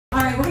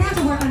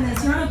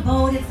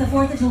the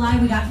 4th of July.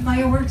 We got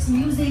fireworks,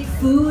 music,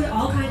 food,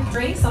 all kinds of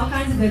drinks, all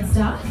kinds of good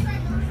stuff.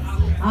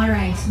 All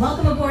right,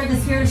 welcome aboard the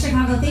Spirit of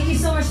Chicago. Thank you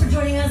so much for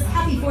joining us.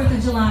 Happy 4th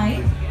of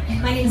July.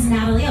 My name is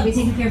Natalie. I'll be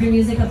taking care of your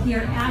music up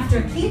here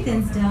after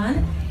Keithan's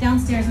done.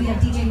 Downstairs we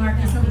have DJ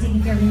Marcus. He'll be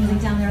taking care of your music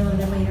down there a little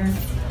bit later.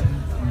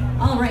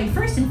 All right,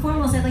 first and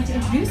foremost, I'd like to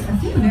introduce a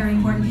few very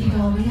important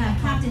people. We have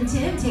Captain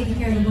Tim taking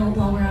care of the boat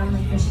while we're out on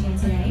Lake Michigan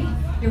today.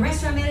 Your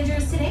restaurant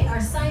managers today are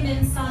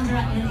Simon, Sandra,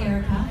 and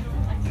Erica.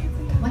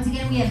 Once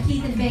again, we have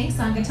Keithan Banks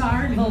on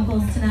guitar and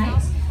vocals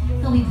tonight.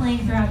 He'll be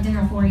playing throughout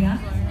dinner for you.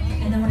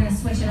 And then we're going to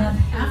switch it up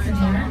after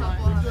dinner,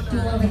 do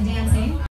a little bit of dancing.